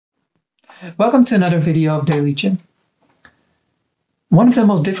Welcome to another video of Daily Chin. One of the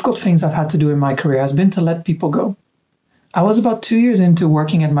most difficult things I've had to do in my career has been to let people go. I was about 2 years into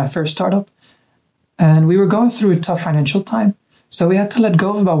working at my first startup, and we were going through a tough financial time, so we had to let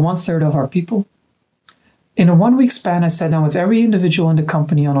go of about 1/3 of our people. In a 1-week span, I sat down with every individual in the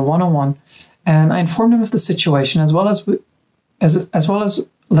company on a one-on-one, and I informed them of the situation as well as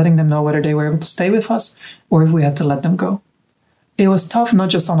letting them know whether they were able to stay with us or if we had to let them go. It was tough, not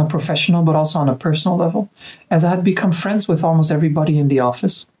just on a professional, but also on a personal level, as I had become friends with almost everybody in the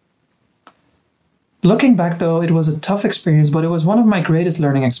office. Looking back, though, it was a tough experience, but it was one of my greatest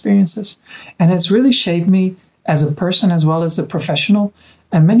learning experiences, and it's really shaped me as a person as well as a professional,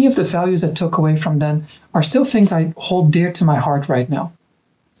 and many of the values I took away from then are still things I hold dear to my heart right now.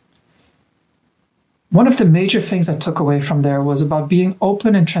 One of the major things I took away from there was about being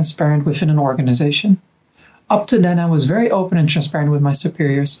open and transparent within an organization. Up to then, I was very open and transparent with my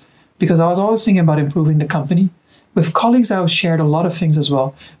superiors because I was always thinking about improving the company. With colleagues, I shared a lot of things as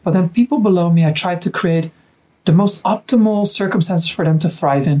well, but then people below me, I tried to create the most optimal circumstances for them to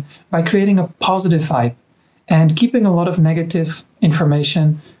thrive in by creating a positive vibe and keeping a lot of negative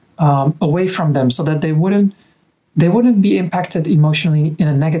information away from them so that they wouldn't be impacted emotionally in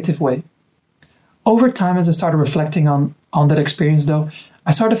a negative way. Over time, as I started reflecting on that experience, though,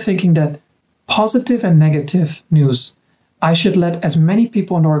 I started thinking that positive and negative news, I should let as many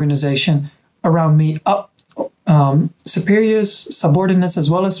people in the organization around me, superiors, subordinates, as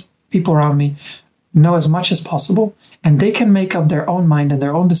well as people around me, know as much as possible, and they can make up their own mind and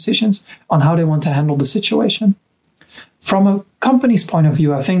their own decisions on how they want to handle the situation. From a company's point of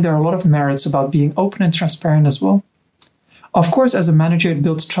view, I think there are a lot of merits about being open and transparent as well. Of course, as a manager, it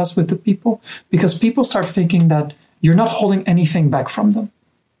builds trust with the people because people start thinking that you're not holding anything back from them,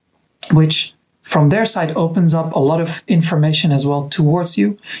 which from their side opens up a lot of information as well towards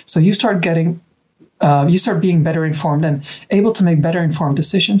you. So you start being better informed and able to make better informed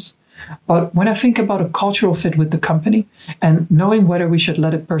decisions. But when I think about a cultural fit with the company and knowing whether we should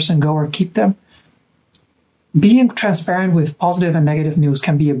let a person go or keep them, being transparent with positive and negative news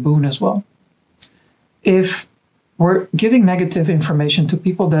can be a boon as well. If we're giving negative information to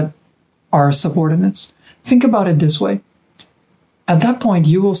people that are subordinates, think about it this way. At that point,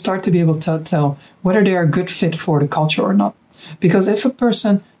 you will start to be able to tell whether they are a good fit for the culture or not. Because if a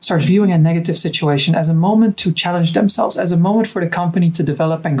person starts viewing a negative situation as a moment to challenge themselves, as a moment for the company to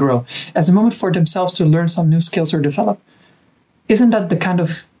develop and grow, as a moment for themselves to learn some new skills or develop, isn't that the kind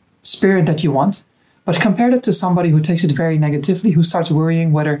of spirit that you want? But compare that to somebody who takes it very negatively, who starts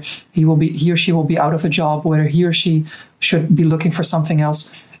worrying whether he or she will be out of a job, whether he or she should be looking for something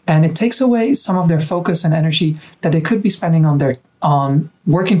else. And it takes away some of their focus and energy that they could be spending on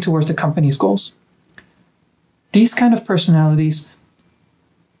working towards the company's goals. These kind of personalities,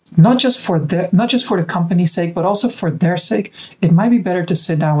 not just for the company's sake, but also for their sake, it might be better to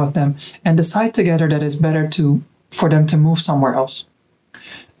sit down with them and decide together that it's better for them to move somewhere else.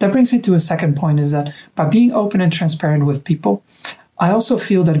 That brings me to a second point, is that by being open and transparent with people, I also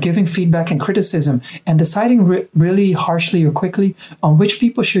feel that giving feedback and criticism and deciding really harshly or quickly on which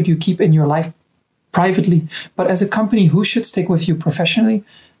people should you keep in your life privately, but as a company who should stick with you professionally,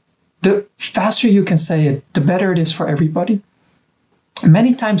 the faster you can say it, the better it is for everybody.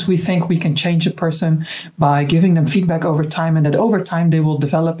 Many times we think we can change a person by giving them feedback over time, and that over time they will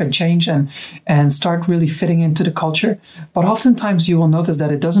develop and change and start really fitting into the culture. But oftentimes you will notice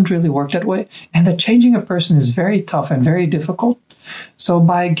that it doesn't really work that way, and that changing a person is very tough and very difficult. So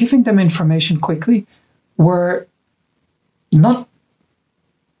by giving them information quickly, we're not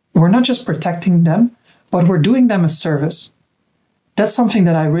just protecting them, but we're doing them a service. That's something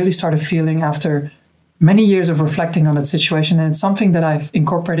that I really started feeling after many years of reflecting on that situation, and it's something that I've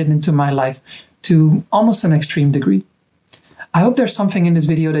incorporated into my life to almost an extreme degree. I hope there's something in this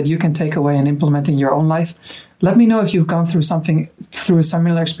video that you can take away and implement in your own life. Let me know if you've gone through a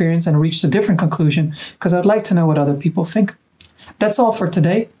similar experience and reached a different conclusion, because I'd like to know what other people think. That's all for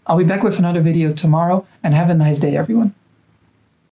today. I'll be back with another video tomorrow, and have a nice day, everyone.